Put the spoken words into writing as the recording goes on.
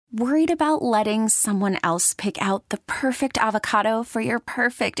Worried about letting someone else pick out the perfect avocado for your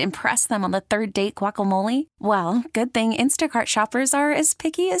perfect impress them on the third date guacamole? Well, good thing Instacart shoppers are as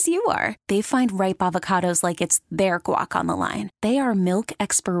picky as you are. They find ripe avocados like it's their guac on the line. They are milk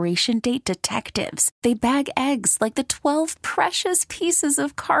expiration date detectives. They bag eggs like the 12 precious pieces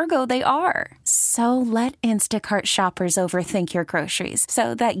of cargo they are. So let Instacart shoppers overthink your groceries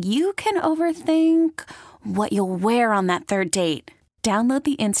so that you can overthink what you'll wear on that third date. Download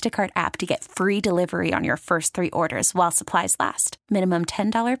the Instacart app to get free delivery on your first 3 orders while supplies last. Minimum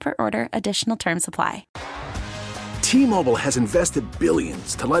 $10 per order. Additional terms apply. T-Mobile has invested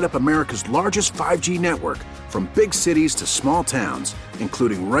billions to light up America's largest 5G network, from big cities to small towns,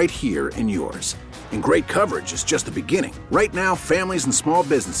 including right here in yours. And great coverage is just the beginning. Right now, families and small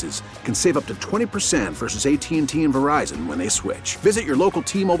businesses can save up to 20% versus AT&T and Verizon when they switch. Visit your local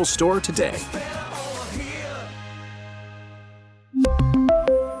T-Mobile store today.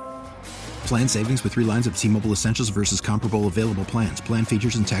 Plan savings with 3 lines of T-Mobile Essentials versus comparable available plans. Plan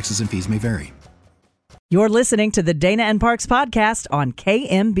features and taxes and fees may vary. You're listening to the Dana and Parks podcast on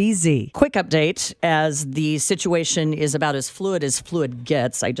KMBZ. Quick update as the situation is about as fluid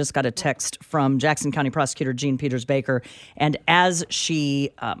gets. I just got a text from Jackson County Prosecutor Jean Peters Baker, and as she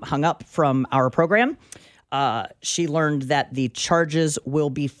hung up from our program, she learned that the charges will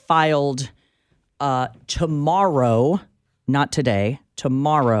be filed tomorrow, not today,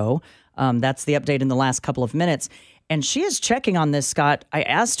 tomorrow. That's the update in the last couple of minutes. And she is checking on this, Scott. I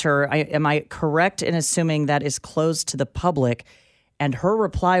asked her, am I correct in assuming that is closed to the public? And her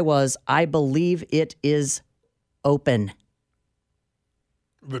reply was, I believe it is open.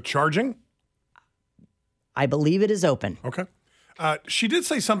 The charging? I believe it is open. Okay. She did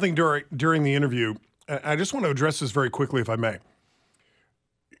say something during the interview. I just want to address this very quickly, if I may.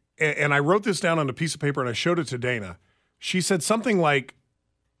 And I wrote this down on a piece of paper and I showed it to Dana. She said something like,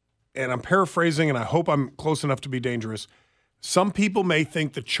 and I'm paraphrasing, and I hope I'm close enough to be dangerous, some people may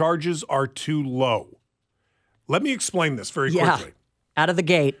think the charges are too low. Let me explain this very quickly. Out of the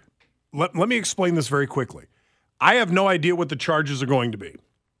gate. Let me explain this very quickly. I have no idea what the charges are going to be.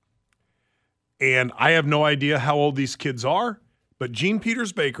 And I have no idea how old these kids are. But Jean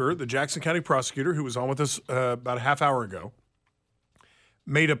Peters Baker, the Jackson County prosecutor who was on with us about a half hour ago,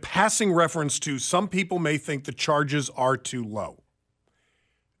 made a passing reference to some people may think the charges are too low.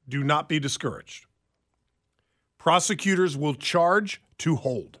 Do not be discouraged. Prosecutors will charge to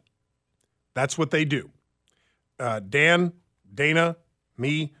hold. That's what they do. Dan, Dana,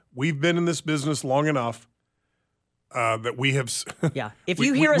 me, we've been in this business long enough that we have. Yeah. If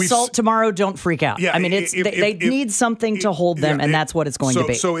you hear assault tomorrow, don't freak out. Yeah, I mean, they need something to hold them, and that's what it's going to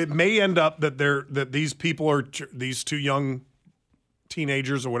be. So it may end up that these people are these 2 young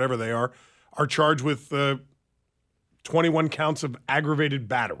teenagers or whatever they are charged with 21 counts of aggravated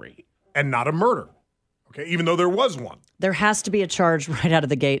battery and not a murder. Okay, even though there was one. There has to be a charge right out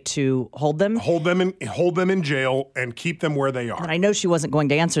of the gate to hold them. Hold them in jail and keep them where they are. And I know she wasn't going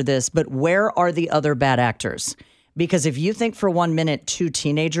to answer this, but where are the other bad actors? Because if you think for 1 minute 2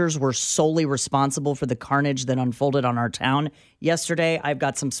 teenagers were solely responsible for the carnage that unfolded on our town yesterday, I've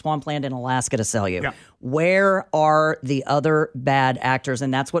got some swampland in Alaska to sell you. Yeah. Where are the other bad actors?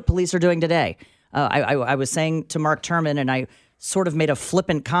 And that's what police are doing today. I was saying to Mark Turman, and I sort of made a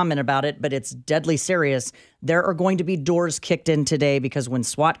flippant comment about it, but it's deadly serious. There are going to be doors kicked in today because when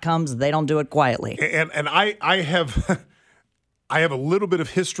SWAT comes, they don't do it quietly. And I have I have a little bit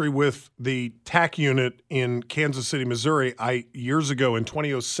of history with the TAC unit in Kansas City, Missouri. Years ago in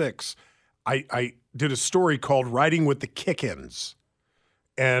 2006, I did a story called Riding with the Kick-Ins.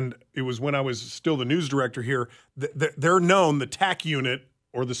 And it was when I was still the news director here. They're known, the TAC unit,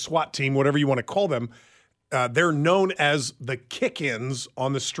 or the SWAT team, whatever you want to call them, they're known as the kick-ins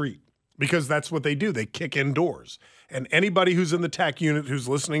on the street because that's what they do. They kick in doors. And anybody who's in the TAC unit who's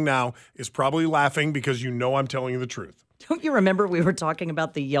listening now is probably laughing because you know I'm telling you the truth. Don't you remember we were talking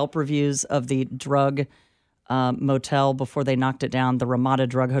about the Yelp reviews of the drug motel before they knocked it down, the Ramada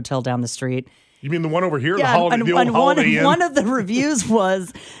Drug Hotel down the street? You mean the one over here? Yeah, the old Holiday Inn? One of the reviews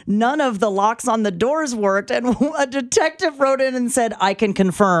was none of the locks on the doors worked, and a detective wrote in and said, I can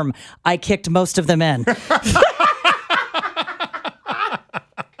confirm, I kicked most of them in.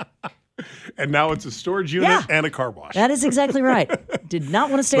 And now it's a storage unit and a car wash. That is exactly right. Did not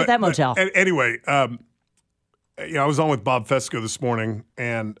want to stay at that motel. Anyway, I was on with Bob Fesco this morning,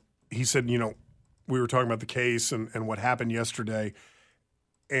 and he said, we were talking about the case and what happened yesterday.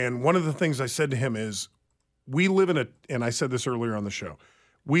 And one of the things I said to him is, we live in and I said this earlier on the show,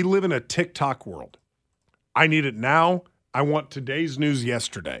 we live in a TikTok world. I need it now. I want today's news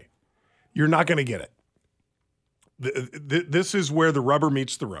yesterday. You're not going to get it. This is where the rubber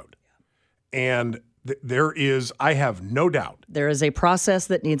meets the road. And there is, I have no doubt. There is a process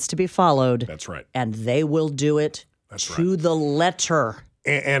that needs to be followed. That's right. And they will do it to the letter.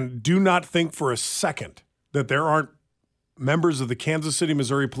 And do not think for a second that there aren't members of the Kansas City,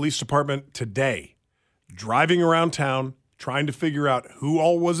 Missouri Police Department today driving around town trying to figure out who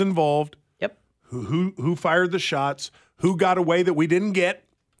all was involved, who fired the shots, who got away that we didn't get,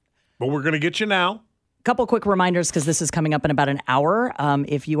 but we're going to get you now. Couple quick reminders because this is coming up in about an hour.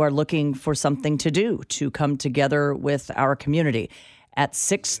 If you are looking for something to do to come together with our community, at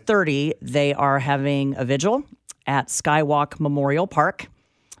 6:30 they are having a vigil at Skywalk Memorial Park,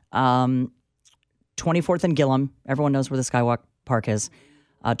 24th and Gillum. Everyone knows where the Skywalk Park is.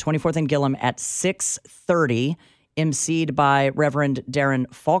 24th and Gillum at 6:30, emceed by Reverend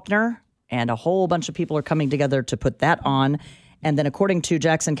Darren Faulkner, and a whole bunch of people are coming together to put that on. And then according to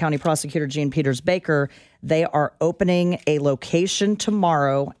Jackson County Prosecutor Gene Peters Baker, they are opening a location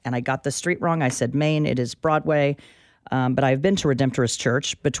tomorrow. And I got the street wrong. I said Main. It is Broadway. But I've been to Redemptorist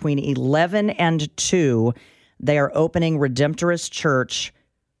Church. Between 11 and 2, they are opening Redemptorist Church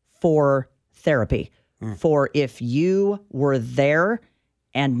for therapy. For if you were there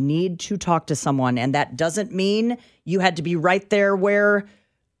and need to talk to someone. And that doesn't mean you had to be right there where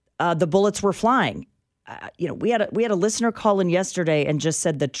the bullets were flying. We had a listener call in yesterday and just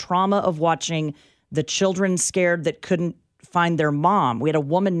said the trauma of watching the children scared that couldn't find their mom. We had a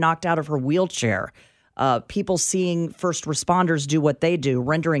woman knocked out of her wheelchair. People seeing first responders do what they do,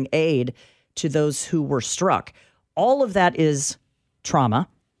 rendering aid to those who were struck. All of that is trauma.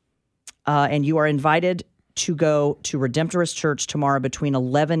 And you are invited to go to Redemptorist Church tomorrow between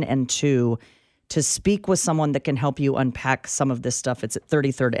 11 and 2 to speak with someone that can help you unpack some of this stuff. It's at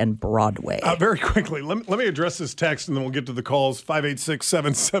 33rd and Broadway. Very quickly, let me address this text, and then we'll get to the calls,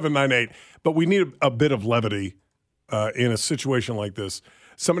 586-7798. But we need a bit of levity in a situation like this.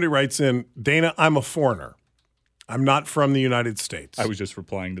 Somebody writes in, Dana, I'm a foreigner. I'm not from the United States. I was just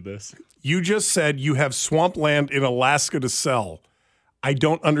replying to this. You just said you have swampland in Alaska to sell. I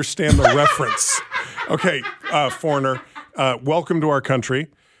don't understand the reference. Okay, foreigner, welcome to our country.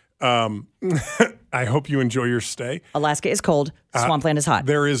 I hope you enjoy your stay. Alaska is cold. Swampland is hot.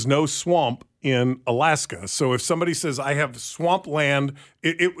 There is no swamp in Alaska. So if somebody says, I have swampland,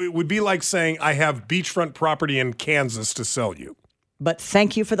 it would be like saying, I have beachfront property in Kansas to sell you. But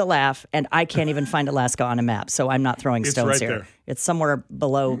thank you for the laugh, and I can't even find Alaska on a map, so I'm not throwing stones right here. there. It's somewhere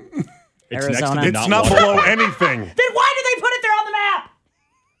below Arizona. Next to It's not below anything. Then why did they put it there on the map?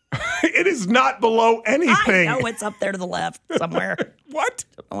 It is not below anything. I know it's up there to the left somewhere. What?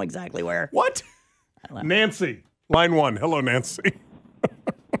 I don't know exactly where. What? Nancy, line 1. Hello, Nancy.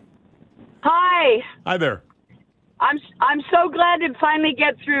 Hi. Hi there. I'm so glad to finally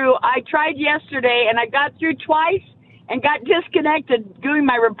get through. I tried yesterday, and I got through twice and got disconnected doing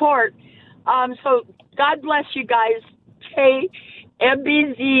my report. So God bless you guys.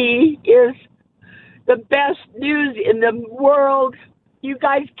 KMBZ is the best news in the world. You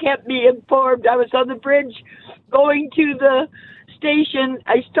guys kept me informed. I was on the bridge going to the station.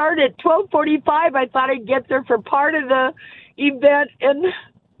 I started at 12:45. I thought I'd get there for part of the event, and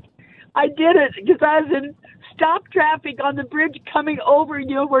I did it because I was in stop traffic on the bridge coming over,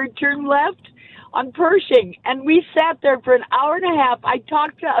 where you turn left on Pershing. And we sat there for an hour and a half. I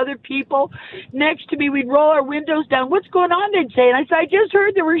talked to other people next to me. We'd roll our windows down. What's going on, they'd say. And I said, I just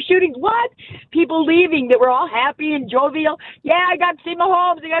heard there were shootings. What? People leaving that were all happy and jovial. Yeah, I got to see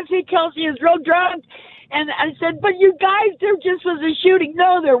Mahomes. I got to see Kelsey. He was real drunk. And I said, but you guys, there just was a shooting.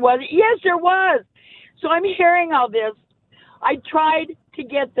 No, there wasn't. Yes, there was. So I'm hearing all this. I tried to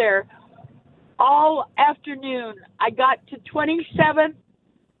get there all afternoon. I got to 27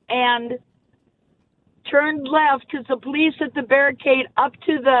 and turned left because the police at the barricade up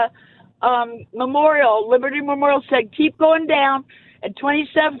to the Liberty Memorial said, keep going down. At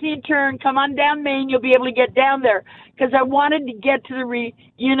 27th you turn, come on down Main, you'll be able to get down there. Because I wanted to get to the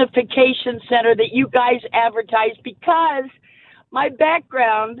reunification center that you guys advertised, because my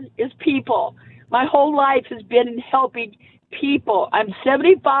background is people. My whole life has been in helping people. I'm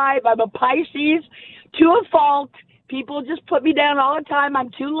 75. I'm a Pisces to a fault. People just put me down all the time.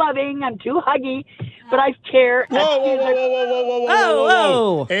 I'm too loving. I'm too huggy. But I care.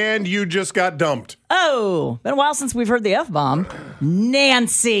 Whoa. And you just got dumped. Oh, been a while since we've heard the F-bomb.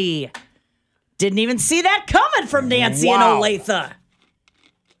 Nancy. Didn't even see that coming from Nancy and Olathe.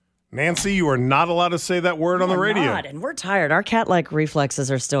 Nancy, you are not allowed to say that word on the radio. Not, and we're tired. Our cat-like reflexes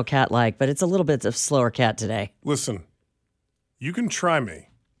are still cat-like, but it's a little bit of slower cat today. Listen, you can try me.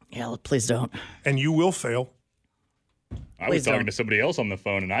 Yeah, please don't. And you will fail. I was talking to somebody else on the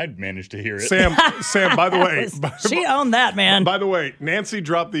phone, and I'd managed to hear it. Sam, by the way. She owned that, man. By the way, Nancy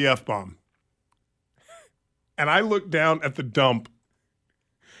dropped the F-bomb. And I looked down at the dump,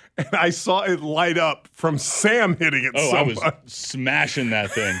 and I saw it light up from Sam hitting it so I was much. smashing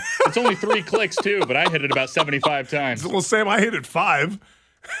that thing. It's only 3 clicks, too, but I hit it about 75 times. Well, Sam, I hit it 5.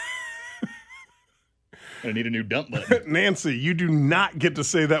 I need a new dump button. Nancy, you do not get to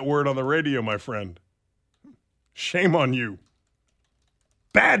say that word on the radio, my friend. Shame on you.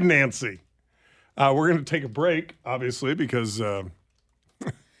 Bad Nancy. We're going to take a break, obviously, because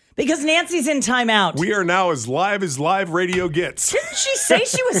Nancy's in timeout. we are now as live radio gets. Didn't she say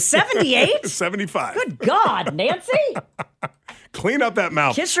she was 78? 75. Good God, Nancy. Clean up that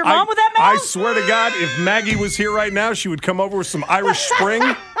mouth. Kiss your mom with that mouth? I swear to God, if Maggie was here right now, she would come over with some Irish Spring.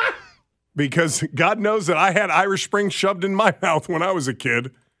 Because God knows that I had Irish Spring shoved in my mouth when I was a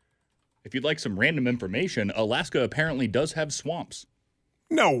kid. If you'd like some random information, Alaska apparently does have swamps.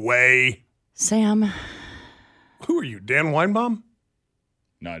 No way. Sam. Who are you, Dan Weinbaum?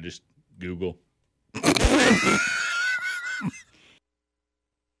 No, just Google.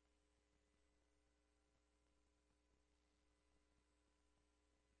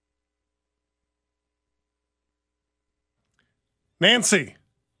 Nancy,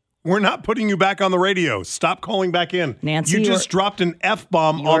 we're not putting you back on the radio. Stop calling back in. Nancy, you just dropped an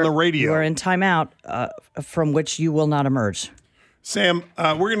F-bomb on the radio. You are in timeout from which you will not emerge. Sam,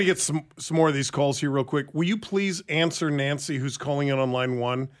 we're going to get some more of these calls here real quick. Will you please answer Nancy, who's calling in on line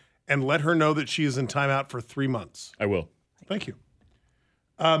 1, and let her know that she is in timeout for 3 months? I will. Thank you.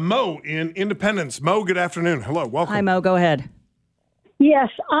 Mo in Independence. Mo, good afternoon. Hello, welcome. Hi, Mo. Go ahead. Yes,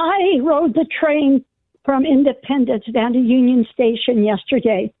 I rode the train from Independence down to Union Station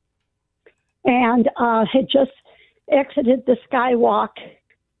yesterday and had just exited the skywalk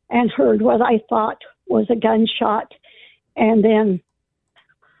and heard what I thought was a gunshot. And then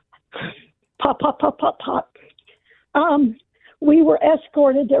pop, pop, pop, pop, pop. We were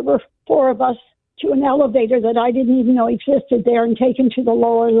escorted. There were 4 of us to an elevator that I didn't even know existed there and taken to the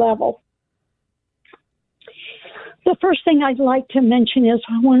lower level. The first thing I'd like to mention is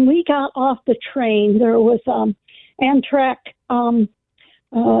when we got off the train, there was Amtrak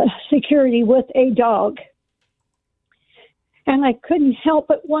security with a dog. And I couldn't help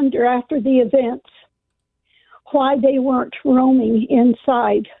but wonder after the events why they weren't roaming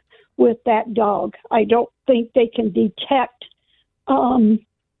inside with that dog. I don't think they can detect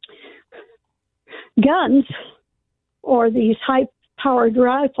guns or these high-powered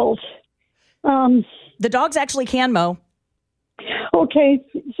rifles. The dogs actually can, Mo. Okay,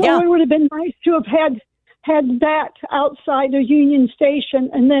 so It would have been nice to have had that outside of Union Station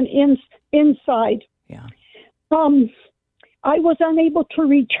and then inside. Yeah. I was unable to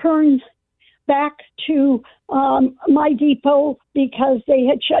return back to my depot because they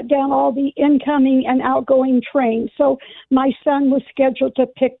had shut down all the incoming and outgoing trains. So my son was scheduled to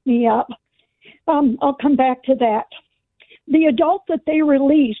pick me up. I'll come back to that. The adult that they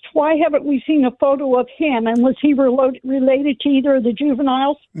released, why haven't we seen a photo of him? And was he related to either of the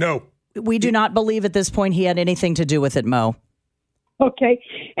juveniles? No. We do not believe at this point he had anything to do with it, Mo. Okay.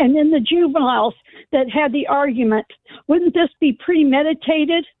 And then the juveniles that had the argument, wouldn't this be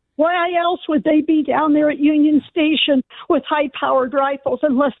premeditated? Why else would they be down there at Union Station with high-powered rifles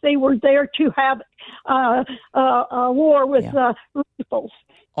unless they were there to have a war with rifles?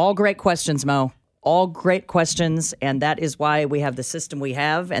 All great questions, Mo. All great questions, and that is why we have the system we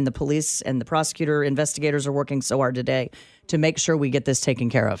have, and the police and the prosecutor investigators are working so hard today to make sure we get this taken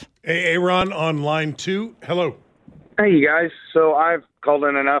care of. Aaron on line 2. Hello. Hey, you guys. So I've called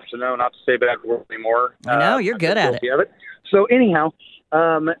in enough to know not to stay back to work anymore. I know, you're good at it. So anyhow,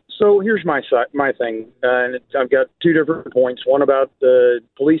 so here's my thing, and I've got 2 different points, one about the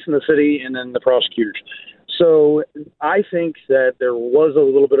police in the city and then the prosecutors. So I think that there was a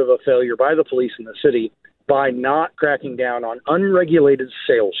little bit of a failure by the police in the city by not cracking down on unregulated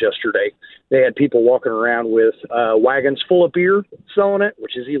sales yesterday. They had people walking around with wagons full of beer selling it,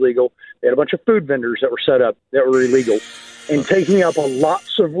 which is illegal. They had a bunch of food vendors that were set up that were illegal and taking up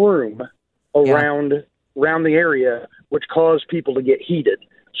lots of room around the area, which caused people to get heated.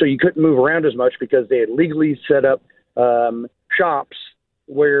 So you couldn't move around as much because they had legally set up shops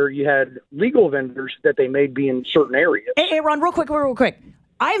where you had legal vendors that they made be in certain areas. Hey, Ron, real quick.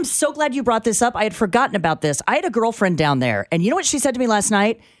 I am so glad you brought this up. I had forgotten about this. I had a girlfriend down there, and you know what she said to me last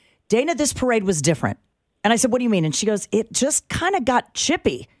night? Dana, this parade was different. And I said, what do you mean? And she goes, it just kind of got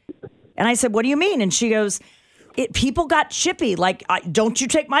chippy. And I said, what do you mean? And she goes, people got chippy. Like, don't you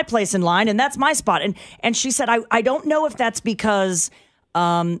take my place in line, and that's my spot. And she said, I don't know if that's because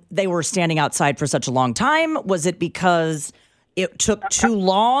they were standing outside for such a long time? Was it because it took too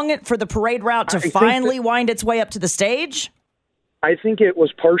long for the parade route to finally wind its way up to the stage? I think it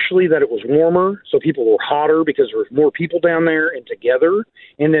was partially that it was warmer, so people were hotter because there was more people down there and together,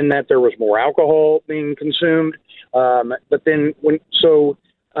 and then that there was more alcohol being consumed. But then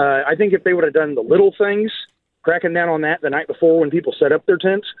I think if they would have done the little things, cracking down on that the night before when people set up their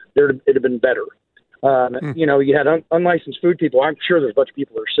tents, it'd have been better. You had unlicensed food people. I'm sure there's a bunch of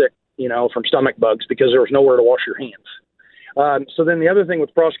people that are sick, from stomach bugs because there was nowhere to wash your hands. So then the other thing with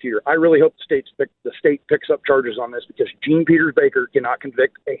the prosecutor, I really hope the state picks up charges on this because Gene Peters Baker cannot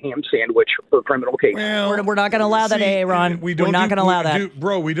convict a ham sandwich for a criminal case. Well, we're not going to allow that, Ron. We're not going to allow that.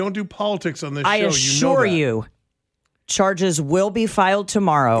 We don't do politics on this show. I assure you, charges will be filed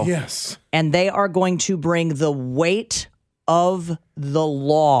tomorrow. Yes. And they are going to bring the weight of the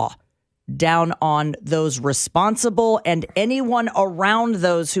law down on those responsible and anyone around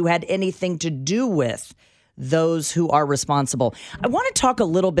those who had anything to do with those who are responsible. I want to talk a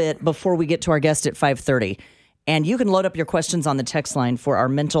little bit before we get to our guest at 5:30, and you can load up your questions on the text line for our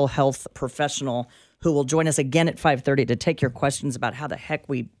mental health professional who will join us again at 5:30 to take your questions about how the heck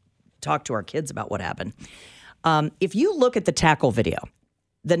we talk to our kids about what happened. If you look at the tackle video,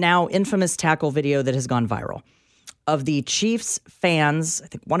 the now infamous tackle video that has gone viral of the Chiefs fans, I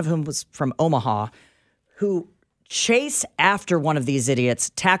think one of whom was from Omaha, who chase after one of these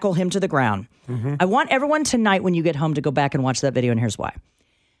idiots, tackle him to the ground. Mm-hmm. I want everyone tonight when you get home to go back and watch that video, and here's why.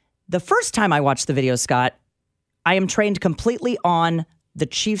 The first time I watched the video, Scott, I am trained completely on the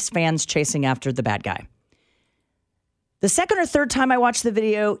Chiefs fans chasing after the bad guy. The second or third time I watched the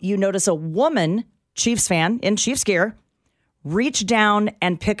video, you notice a woman, Chiefs fan, in Chiefs gear, reach down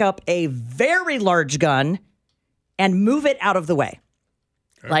and pick up a very large gun and move it out of the way.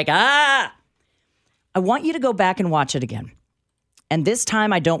 Okay. I want you to go back and watch it again. And this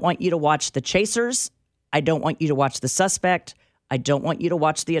time, I don't want you to watch the chasers. I don't want you to watch the suspect. I don't want you to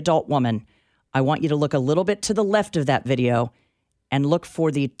watch the adult woman. I want you to look a little bit to the left of that video and look for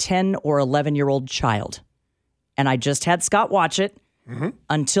the 10 or 11-year-old child. And I just had Scott watch it. Mm-hmm.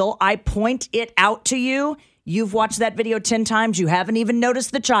 Until I point it out to you, you've watched that video 10 times. You haven't even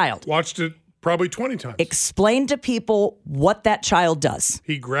noticed the child. Watched it probably 20 times. Explain to people what that child does.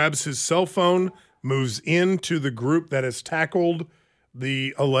 He grabs his cell phone, moves into the group that has tackled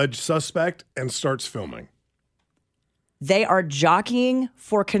the alleged suspect, and starts filming. They are jockeying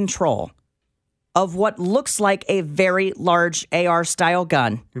for control of what looks like a very large AR-style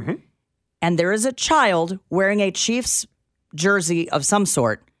gun. Mm-hmm. And there is a child wearing a Chiefs jersey of some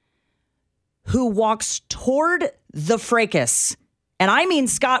sort who walks toward the fracas. And I mean,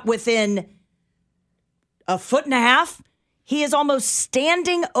 Scott, within a foot and a half, he is almost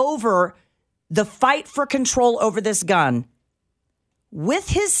standing over the fight for control over this gun with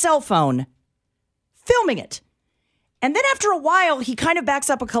his cell phone, filming it. And then after a while, he kind of backs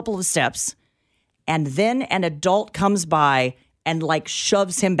up a couple of steps, and then an adult comes by and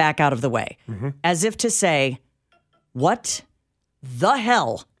shoves him back out of the way, as if to say, what the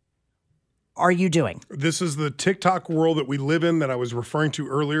hell are you doing? This is the TikTok world that we live in that I was referring to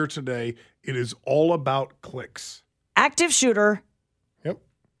earlier today. It is all about clicks. Active shooter. Yep.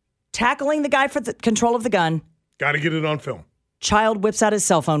 Tackling the guy for the control of the gun. Got to get it on film. Child whips out his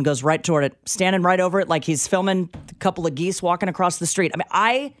cell phone, goes right toward it, standing right over it like he's filming a couple of geese walking across the street. I mean,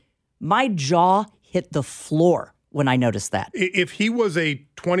 my jaw hit the floor when I noticed that. If he was a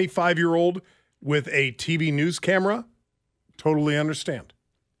 25-year-old with a TV news camera, totally understand.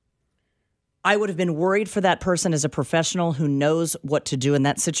 I would have been worried for that person as a professional who knows what to do in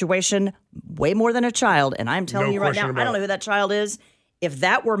that situation way more than a child. And I'm telling you right now, I don't know who that child is. If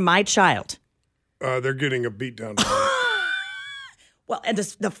that were my child. They're getting a beat down. Well, and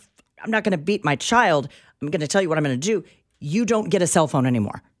I'm not going to beat my child. I'm going to tell you what I'm going to do. You don't get a cell phone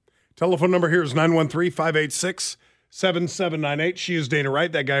anymore. Telephone number here is 913-586-7798. She is Dana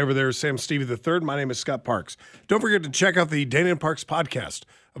Wright. That guy over there is Sam Stevie III. My name is Scott Parks. Don't forget to check out the Dana and Parks podcast.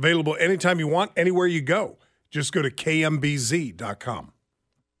 Available anytime you want, anywhere you go. Just go to kmbz.com.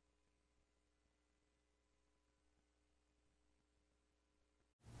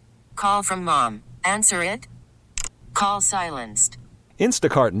 Call from mom. Answer it. Call silenced.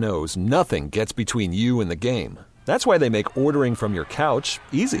 Instacart knows nothing gets between you and the game. That's why they make ordering from your couch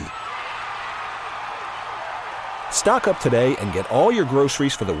easy. Stock up today and get all your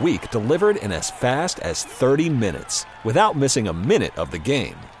groceries for the week delivered in as fast as 30 minutes without missing a minute of the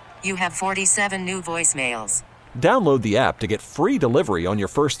game. You have 47 new voicemails. Download the app to get free delivery on your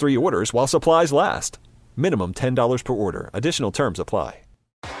first 3 orders while supplies last. Minimum $10 per order. Additional terms apply.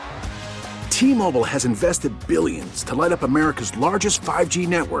 T-Mobile has invested billions to light up America's largest 5G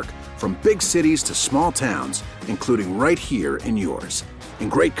network, from big cities to small towns, including right here in yours.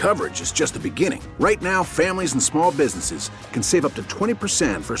 And great coverage is just the beginning. Right now, families and small businesses can save up to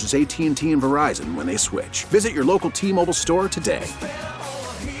 20% versus AT&T and Verizon when they switch. Visit your local T-Mobile store today.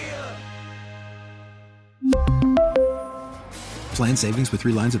 Plan savings with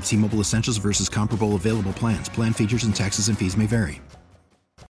 3 lines of T-Mobile Essentials versus comparable available plans. Plan features and taxes and fees may vary.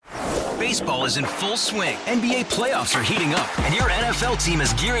 Baseball is in full swing. NBA playoffs are heating up, and your NFL team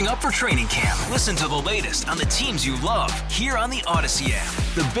is gearing up for training camp. Listen to the latest on the teams you love here on the Odyssey app.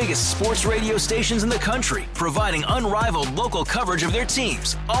 The biggest sports radio stations in the country, providing unrivaled local coverage of their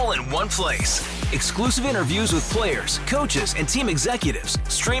teams, all in one place. Exclusive interviews with players, coaches, and team executives,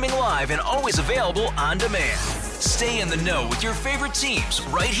 streaming live and always available on demand. Stay in the know with your favorite teams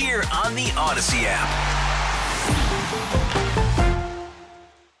right here on the Odyssey app.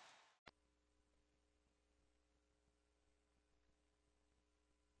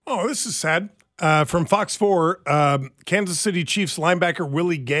 Oh, this is sad. From Fox 4, Kansas City Chiefs linebacker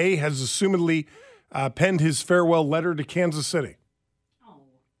Willie Gay has assumedly penned his farewell letter to Kansas City.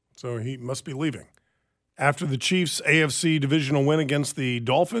 So he must be leaving. After the Chiefs' AFC divisional win against the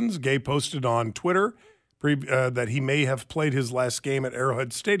Dolphins, Gay posted on Twitter that he may have played his last game at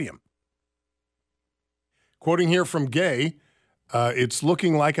Arrowhead Stadium. Quoting here from Gay, it's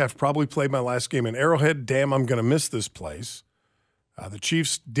looking like I've probably played my last game in Arrowhead. Damn, I'm going to miss this place. The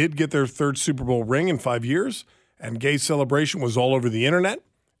Chiefs did get their 3rd Super Bowl ring in 5 years, and Gay's celebration was all over the internet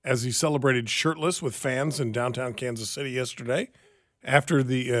as he celebrated shirtless with fans in downtown Kansas City yesterday. After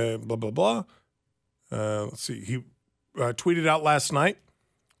the let's see, he tweeted out last night,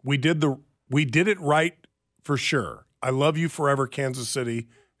 we did it right for sure. I love you forever, Kansas City.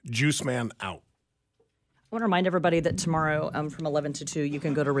 Juice Man out. I want to remind everybody that tomorrow from 11 to 2, you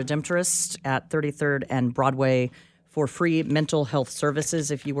can go to Redemptorist at 33rd and Broadway for free mental health services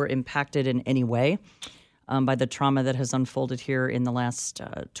if you were impacted in any way by the trauma that has unfolded here in the last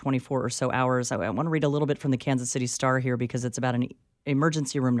 24 or so hours. I want to read a little bit from the Kansas City Star here because it's about an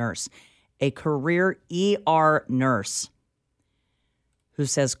emergency room nurse, a career ER nurse who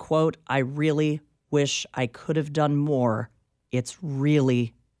says, quote, I really wish I could have done more. It's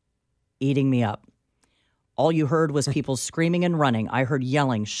really eating me up. All you heard was people screaming and running. I heard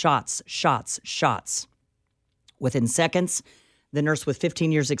yelling, shots, shots, shots. Within seconds, the nurse with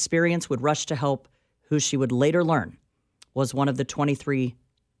 15 years' experience would rush to help who she would later learn was one of the 23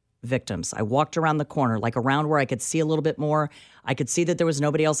 victims. I walked around the corner, like around where I could see a little bit more. I could see that there was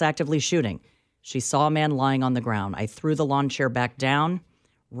nobody else actively shooting. She saw a man lying on the ground. I threw the lawn chair back down,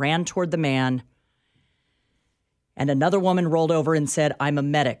 ran toward the man, and another woman rolled over and said, I'm a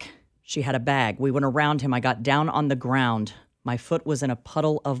medic. She had a bag. We went around him. I got down on the ground. My foot was in a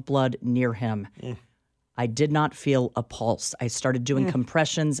puddle of blood near him. I did not feel a pulse. I started doing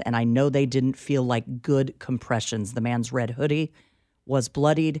compressions, and I know they didn't feel like good compressions. The man's red hoodie was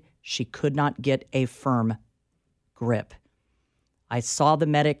bloodied. She could not get a firm grip. I saw the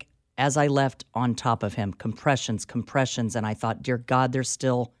medic as I left on top of him. Compressions, and I thought, dear God, they're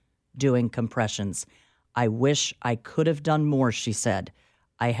still doing compressions. I wish I could have done more, she said.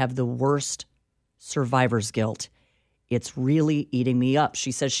 I have the worst survivor's guilt. It's really eating me up.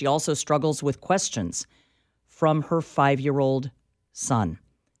 She says she also struggles with questions from her 5-year-old son.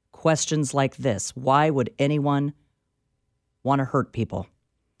 Questions like this. Why would anyone want to hurt people?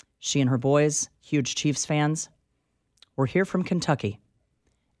 She and her boys, huge Chiefs fans, were here from Kentucky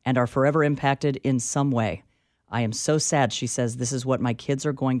and are forever impacted in some way. I am so sad, she says. This is what my kids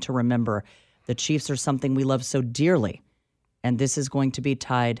are going to remember. The Chiefs are something we love so dearly, and this is going to be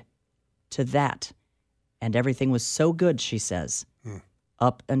tied to that. And everything was so good, she says,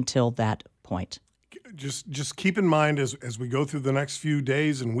 up until that point. Just keep in mind as we go through the next few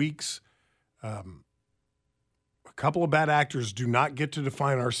days and weeks, a couple of bad actors do not get to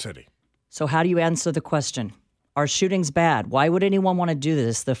define our city. So how do you answer the question? Are shootings bad? Why would anyone want to do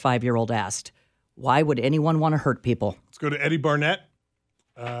this, the 5-year-old asked. Why would anyone want to hurt people? Let's go to Eddie Barnett,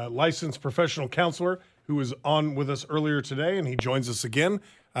 licensed professional counselor, who was on with us earlier today, and he joins us again.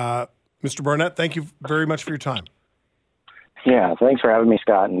 Mr. Barnett, thank you very much for your time. Yeah, thanks for having me,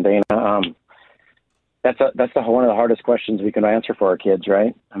 Scott and Dana. That's one of the hardest questions we can answer for our kids,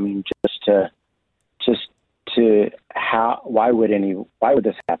 right? I mean, why would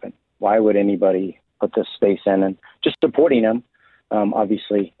this happen? Why would anybody put this space in? And just supporting them,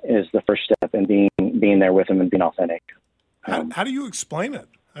 obviously, is the first step in being there with them and being authentic. How do you explain it?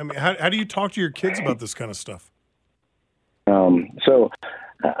 I mean, how do you talk to your kids about this kind of stuff?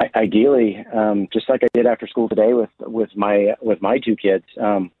 Ideally, just like I did after school today with my 2 kids,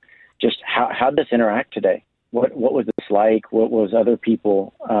 just how did this interact today? What was this like? What was other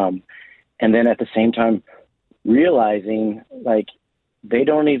people? And then at the same time, realizing like they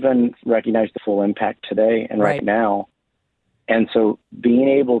don't even recognize the full impact today and right now. And so being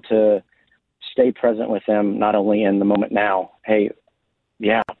able to stay present with them, not only in the moment now, hey,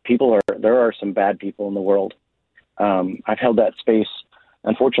 yeah, there are some bad people in the world. I've held that space,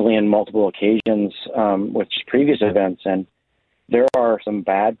 unfortunately, in multiple occasions with previous events, and there are some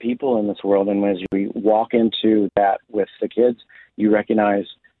bad people in this world. And as we walk into that with the kids, you recognize,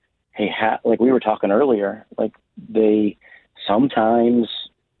 hey, like we were talking earlier, like sometimes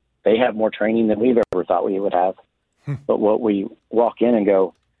they have more training than we've ever thought we would have. But what we walk in and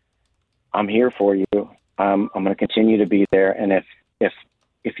go, I'm here for you. I'm going to continue to be there. And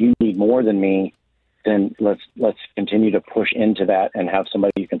if you need more than me, then let's continue to push into that and have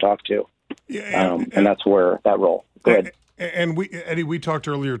somebody you can talk to. And that's where that role. Go ahead. And Eddie, we talked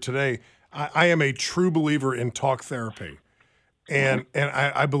earlier today. I am a true believer in talk therapy, and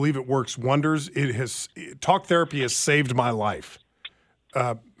I believe it works wonders. Talk therapy has saved my life.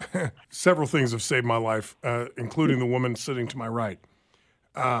 Several things have saved my life, including the woman sitting to my right.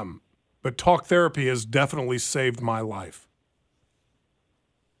 But talk therapy has definitely saved my life.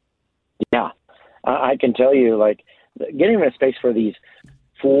 Yeah, I can tell you, like, getting in a space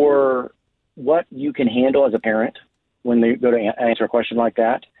for what you can handle as a parent when they go to answer a question like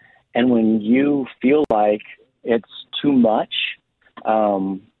that, and when you feel like it's too much,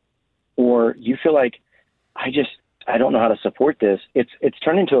 or you feel like I don't know how to support this. It's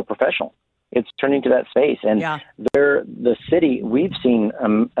turning to a professional. It's turning to that space. And the city, we've seen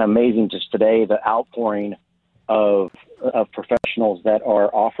amazing just today, the outpouring of professionals that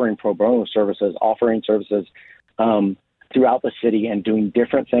are offering pro bono services, throughout the city and doing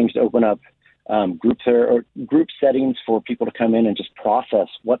different things to open up group settings for people to come in and just process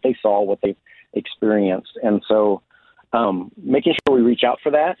what they saw, what they experienced. And so making sure we reach out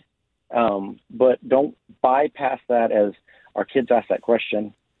for that. But don't bypass that as our kids ask that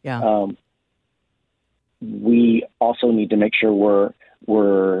question. Yeah. We also need to make sure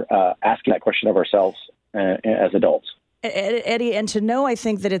we're asking that question of ourselves as adults. Eddie, and to know, I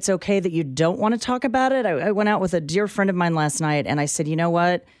think that it's okay that you don't want to talk about it. I went out with a dear friend of mine last night, and I said, you know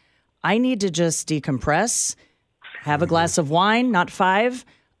what? I need to just decompress, have a glass of wine, not 5.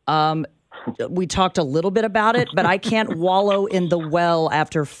 We talked a little bit about it, but I can't wallow in the well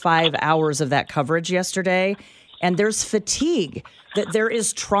after 5 hours of that coverage yesterday. And there's fatigue, that there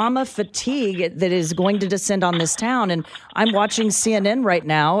is trauma fatigue that is going to descend on this town. And I'm watching CNN right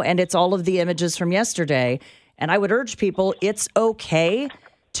now, and it's all of the images from yesterday. And I would urge people, it's okay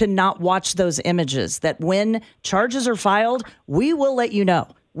to not watch those images, that when charges are filed, we will let you know.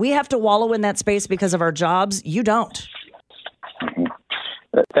 We have to wallow in that space because of our jobs. You don't.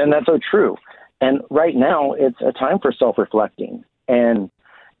 And that's so true. And right now, it's a time for self-reflecting and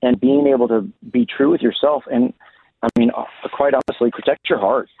being able to be true with yourself. And I mean, quite honestly, protect your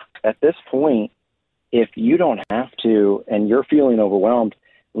heart. At this point, if you don't have to and you're feeling overwhelmed,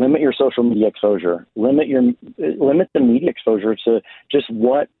 limit your social media exposure. Limit the media exposure to just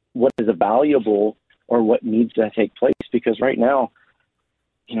what is valuable or what needs to take place. Because right now,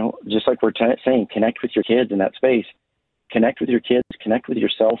 you know, just like we're saying, connect with your kids in that space. Connect with your kids, connect with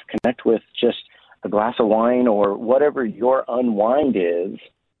yourself, connect with just a glass of wine or whatever your unwind is.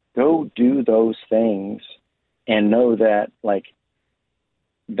 Go do those things and know that, like,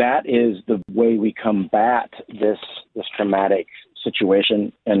 that is the way we combat this traumatic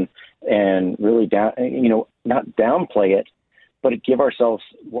situation and really not downplay it, but give ourselves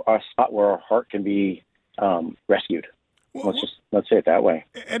a spot where our heart can be rescued. Well, let's say it that way.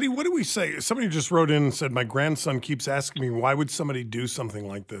 Eddie, what do we say? Somebody just wrote in and said, my grandson keeps asking me, why would somebody do something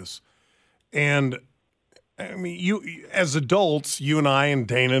like this? And I mean, you as adults, you and I and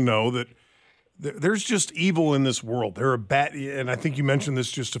Dana know that there's just evil in this world. There are bad, and I think you mentioned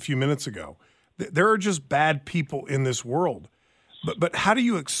this just a few minutes ago. There are just bad people in this world. But how do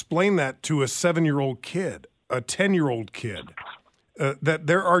you explain that to a 7-year-old kid, a 10-year-old kid, that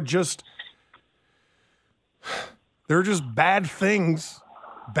there are just bad things.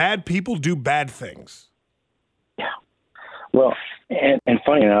 Bad people do bad things. Yeah. Well, and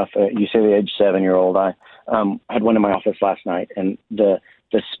funny enough, you say the age 7-year-old. I had one in my office last night, and the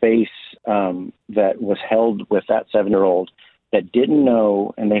space that was held with that 7-year-old that didn't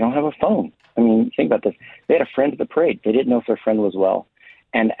know, and they don't have a phone. I mean, think about this. They had a friend at the parade. They didn't know if their friend was well.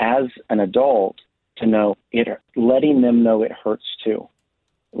 And as an adult, to know it, letting them know it hurts too.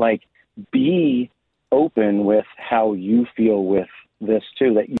 Like, be open with how you feel with this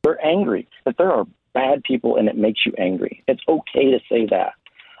too, that you're angry, that there are bad people and it makes you angry. It's okay to say that.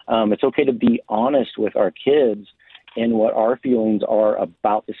 It's okay to be honest with our kids in what our feelings are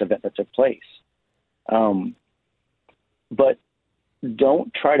about this event that took place. But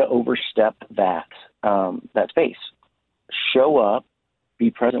don't try to overstep that space. Show up, be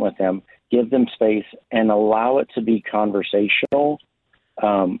present with them, give them space, and allow it to be conversational.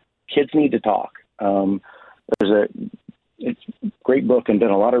 Kids need to talk. There's it's a great book and done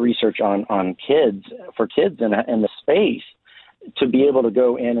a lot of research on kids, for kids in the space, to be able to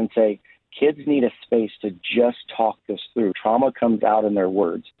go in and say, kids need a space to just talk this through. Trauma comes out in their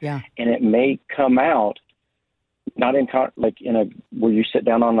words. Yeah. And it may come out not in where you sit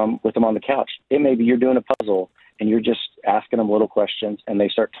down with them on the couch. It may be you're doing a puzzle and you're just asking them little questions, and they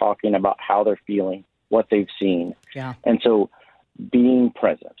start talking about how they're feeling, what they've seen. Yeah. And so being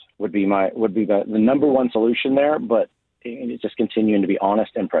present would be the number one solution there, but it's just continuing to be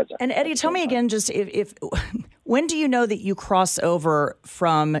honest and present. And Eddie, tell me again, just if when do you know that you cross over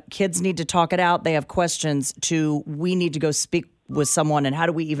from kids need to talk it out, they have questions, to we need to go speak with someone, and how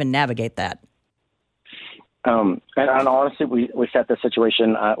do we even navigate that? And honestly, we set the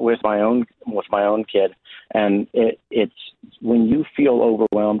situation with my own kid, and it's when you feel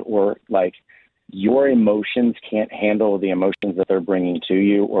overwhelmed or like your emotions can't handle the emotions that they're bringing to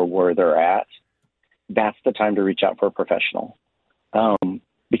you or where they're at, that's the time to reach out for a professional.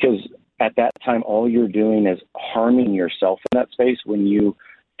 Because at that time, all you're doing is harming yourself in that space when you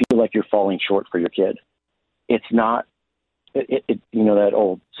feel like you're falling short for your kid. It's not, that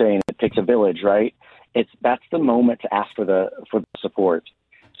old saying, it takes a village, right? That's the moment to ask for the support.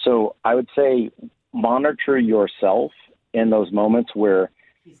 So I would say monitor yourself in those moments where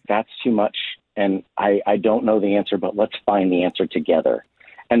that's too much and I don't know the answer, but let's find the answer together.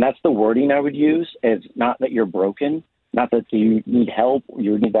 And that's the wording I would use. It's not that you're broken, not that you need help,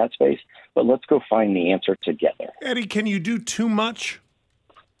 you need that space, but let's go find the answer together. Eddie, can you do too much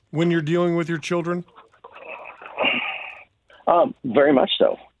when you're dealing with your children? Very much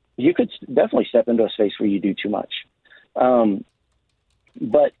so. You could definitely step into a space where you do too much.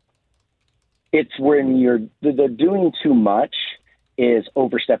 But it's when the doing too much is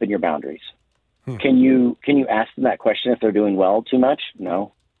overstepping your boundaries. Can you ask them that question if they're doing well too much?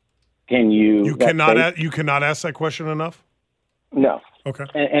 No. You cannot ask that question enough? No. Okay.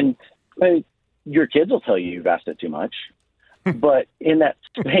 And your kids will tell you you've asked it too much. But in that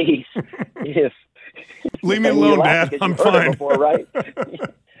space, if leave me alone, Dad. I'm fine. Before, right?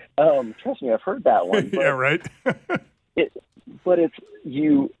 Trust me, I've heard that one. But yeah, right. But it's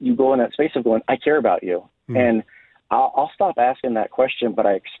you go in that space of going, I care about you, and I'll stop asking that question, but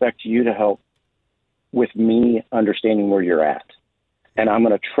I expect you to help with me understanding where you're at. And I'm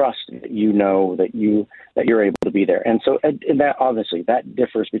going to trust that you know that you're able to be there. And so, and that obviously that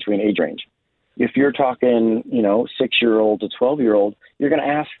differs between age range. If you're talking, 6-year-old to 12-year-old, you're going to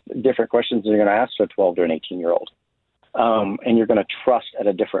ask different questions than you're going to ask to a 12 to an 18-year-old. And you're going to trust at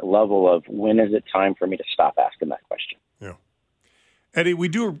a different level of when is it time for me to stop asking that question. Yeah. Eddie, we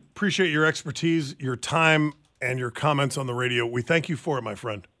do appreciate your expertise, your time, and your comments on the radio. We thank you for it, my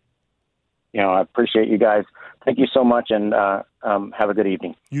friend. I appreciate you guys. Thank you so much, and have a good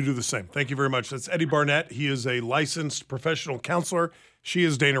evening. You do the same. Thank you very much. That's Eddie Barnett. He is a licensed professional counselor. She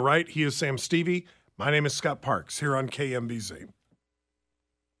is Dana Wright. He is Sam Stevie. My name is Scott Parks here on KMBZ.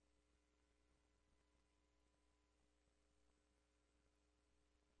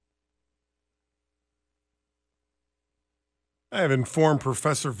 I have informed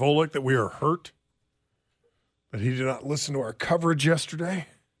Professor Volek that we are hurt, that he did not listen to our coverage yesterday.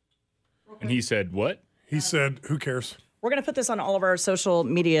 And he said, what? He said, who cares? We're going to put this on all of our social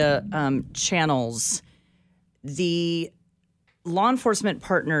media channels. The law enforcement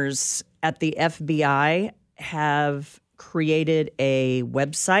partners at the FBI have created a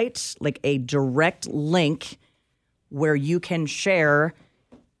website, like a direct link where you can share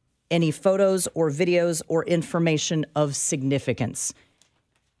any photos or videos or information of significance.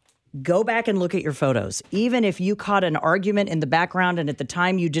 Go back and look at your photos. Even if you caught an argument in the background and at the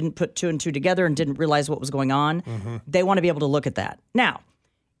time you didn't put two and two together and didn't realize what was going on, they want to be able to look at that. Now,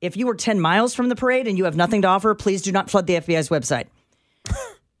 if you were 10 miles from the parade and you have nothing to offer, please do not flood the FBI's website.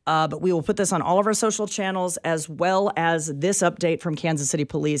 But we will put this on all of our social channels as well as this update from Kansas City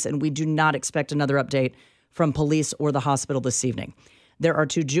Police, and we do not expect another update from police or the hospital this evening. There are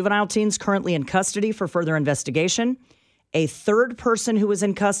 2 juvenile teens currently in custody for further investigation. A third person who was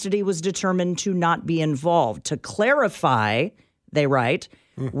in custody was determined to not be involved. To clarify, they write,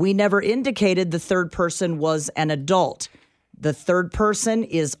 we never indicated the third person was an adult. The third person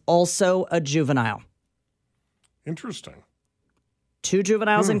is also a juvenile. Interesting. 2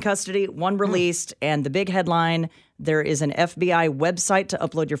 juveniles in custody, 1 released, and the big headline, there is an FBI website to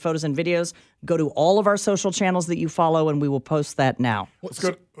upload your photos and videos. Go to all of our social channels that you follow, and we will post that now. Let's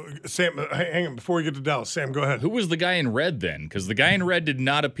go. Sam, hang on. Before we get to Dallas, Sam, go ahead. Who was the guy in red then? Because the guy in red did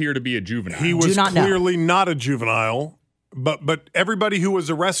not appear to be a juvenile. He was clearly not a juvenile, but everybody who was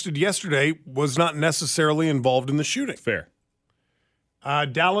arrested yesterday was not necessarily involved in the shooting. Fair.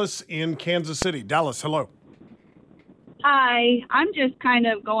 Dallas in Kansas City. Dallas, hello. Hi, I'm just kind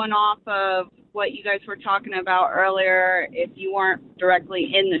of going off of what you guys were talking about earlier. If you weren't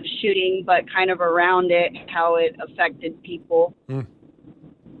directly in the shooting, but kind of around it, how it affected people. And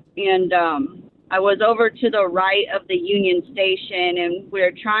I was over to the right of the Union Station, and we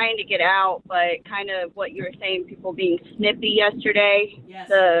were trying to get out, but kind of what you were saying, people being snippy yesterday. Yes.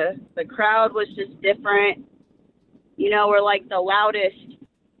 The crowd was just different. You know, we're like the loudest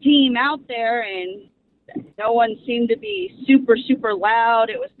team out there, and no one seemed to be super, super loud.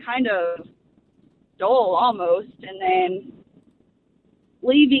 It was kind of dull almost. And then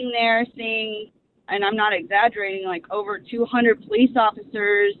leaving there, seeing, and I'm not exaggerating, like over 200 police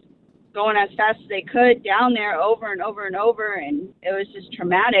officers going as fast as they could down there over and over and over. And it was just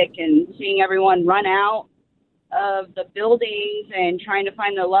traumatic. And seeing everyone run out of the buildings and trying to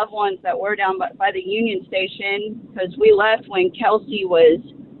find their loved ones that were down by the Union Station, because we left when Kelsey was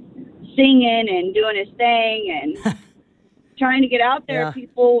singing and doing his thing and trying to get out there. Yeah.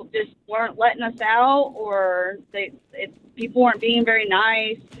 People just weren't letting us out, or people weren't being very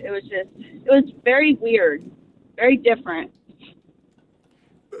nice. It was very weird, very different.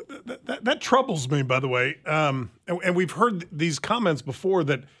 That troubles me, by the way. And we've heard these comments before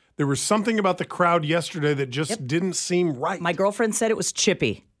that there was something about the crowd yesterday that just didn't seem right. My girlfriend said it was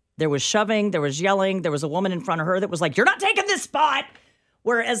chippy. There was shoving, there was yelling, there was a woman in front of her that was like, "You're not taking this spot."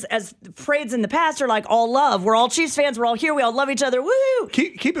 Whereas as parades in the past are like all love. We're all Chiefs fans. We're all here. We all love each other. Woo!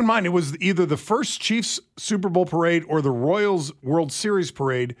 Keep in mind, it was either the first Chiefs Super Bowl parade or the Royals World Series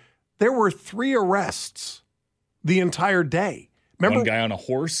parade. There were 3 arrests the entire day. Remember, one guy on a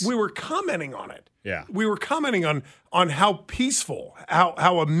horse? We were commenting on it. Yeah. We were commenting on how peaceful,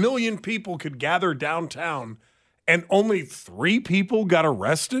 how 1 million people could gather downtown, and only 3 people got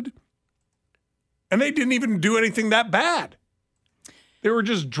arrested? And they didn't even do anything that bad. They were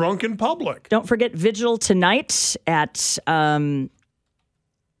just drunk in public. Don't forget Vigil tonight at, it's been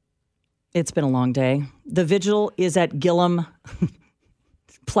a long day. The Vigil is at Gillum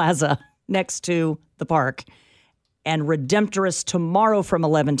Plaza next to the park. And Redemptorist tomorrow from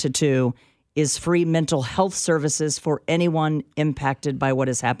 11 to 2 is free mental health services for anyone impacted by what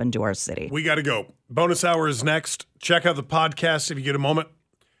has happened to our city. We got to go. Bonus hour is next. Check out the podcast if you get a moment.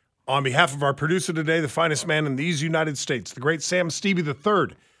 On behalf of our producer today, the finest man in these United States, the great Sam Stevie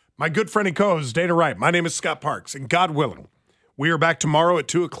III, my good friend and co-host, Dana Wright. My name is Scott Parks, and God willing, we are back tomorrow at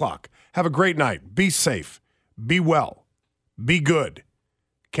 2 o'clock. Have a great night. Be safe. Be well. Be good.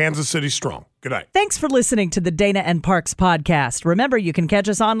 Kansas City strong. Good night. Thanks for listening to the Dana and Parks podcast. Remember, you can catch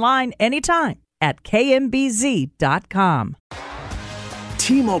us online anytime at kmbz.com.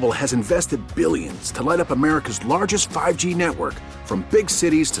 T-Mobile has invested billions to light up America's largest 5G network, from big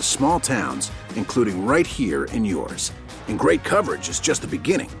cities to small towns, including right here in yours. And great coverage is just the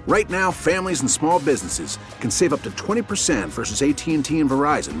beginning. Right now, families and small businesses can save up to 20% versus AT&T and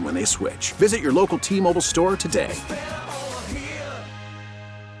Verizon when they switch. Visit your local T-Mobile store today.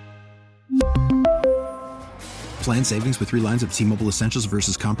 Plan savings with 3 lines of T-Mobile Essentials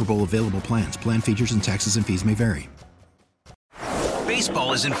versus comparable available plans. Plan features and taxes and fees may vary.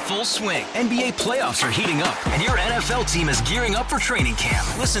 Baseball is in full swing. NBA playoffs are heating up, and your NFL team is gearing up for training camp.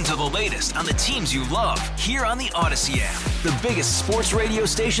 Listen to the latest on the teams you love here on the Odyssey app. The biggest sports radio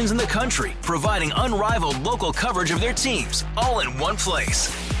stations in the country, providing unrivaled local coverage of their teams, all in one place.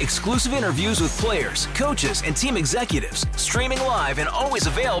 Exclusive interviews with players, coaches, and team executives, streaming live and always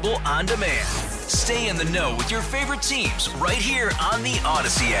available on demand. Stay in the know with your favorite teams right here on the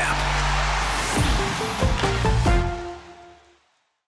Odyssey app.